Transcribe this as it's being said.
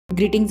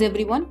Greetings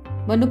everyone.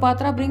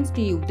 Manupatra brings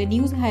to you the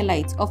news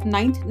highlights of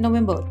 9th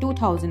November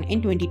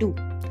 2022.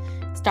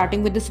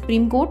 Starting with the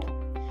Supreme Court.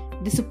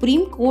 The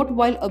Supreme Court,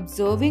 while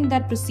observing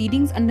that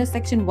proceedings under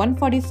Section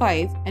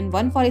 145 and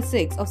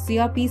 146 of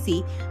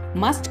CRPC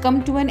must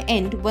come to an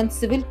end once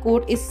civil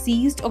court is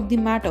seized of the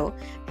matter,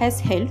 has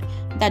held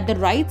that the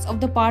rights of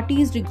the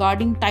parties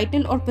regarding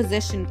title or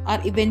possession are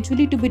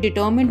eventually to be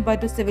determined by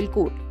the civil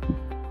court.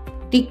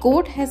 The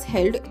court has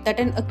held that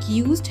an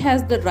accused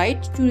has the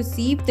right to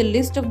receive the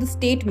list of the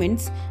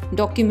statements,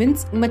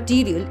 documents,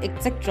 material,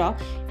 etc.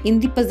 in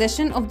the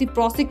possession of the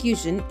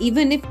prosecution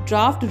even if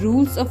draft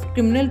rules of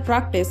criminal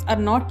practice are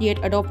not yet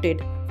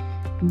adopted.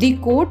 The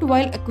court,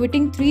 while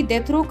acquitting 3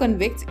 death row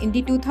convicts in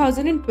the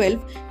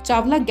 2012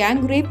 Chawla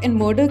gang rape and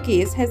murder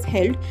case, has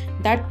held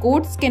that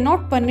courts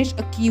cannot punish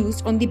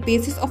accused on the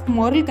basis of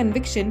moral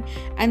conviction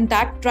and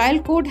that trial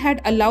court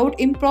had allowed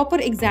improper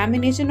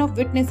examination of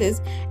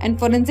witnesses and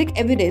forensic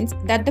evidence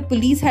that the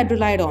police had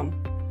relied on.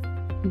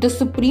 The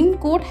Supreme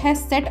Court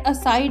has set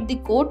aside the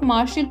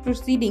court-martial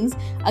proceedings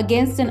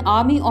against an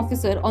army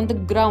officer on the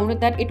ground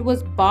that it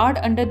was barred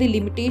under the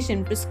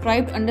limitation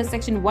prescribed under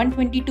Section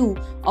 122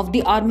 of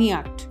the Army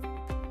Act.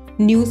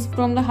 News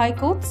from the High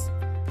Courts.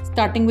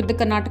 Starting with the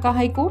Karnataka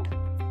High Court.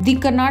 The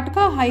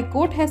Karnataka High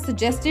Court has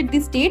suggested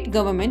the state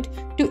government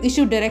to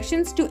issue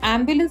directions to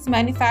ambulance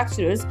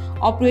manufacturers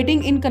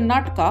operating in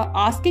Karnataka,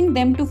 asking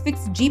them to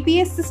fix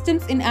GPS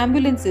systems in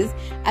ambulances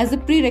as a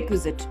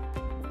prerequisite.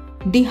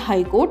 The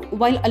High Court,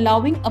 while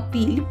allowing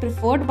appeal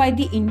preferred by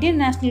the Indian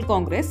National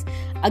Congress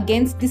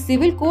against the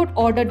civil court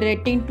order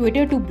directing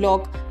Twitter to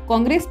block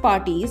Congress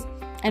parties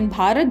and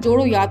Bharat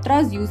Jodo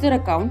Yatra's user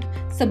account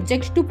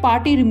subject to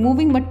party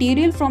removing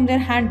material from their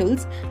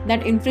handles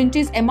that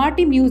infringes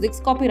MRT Music's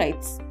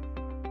copyrights.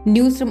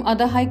 News from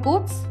other high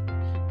courts.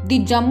 The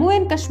Jammu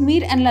and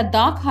Kashmir and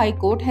Ladakh High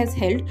Court has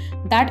held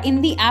that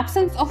in the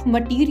absence of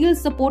material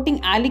supporting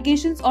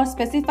allegations or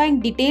specifying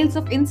details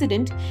of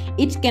incident,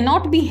 it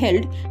cannot be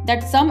held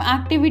that some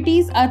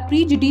activities are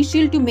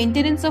prejudicial to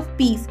maintenance of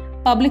peace,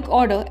 public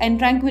order and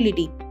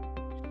tranquility.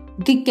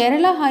 The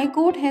Kerala High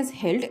Court has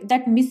held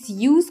that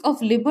misuse of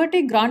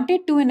liberty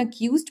granted to an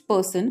accused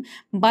person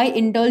by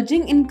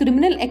indulging in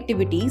criminal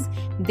activities,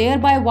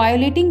 thereby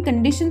violating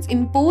conditions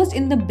imposed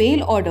in the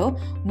bail order,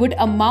 would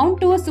amount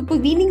to a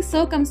supervening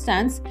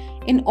circumstance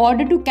in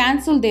order to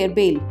cancel their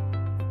bail.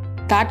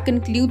 That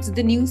concludes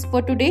the news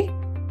for today.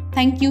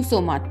 Thank you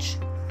so much.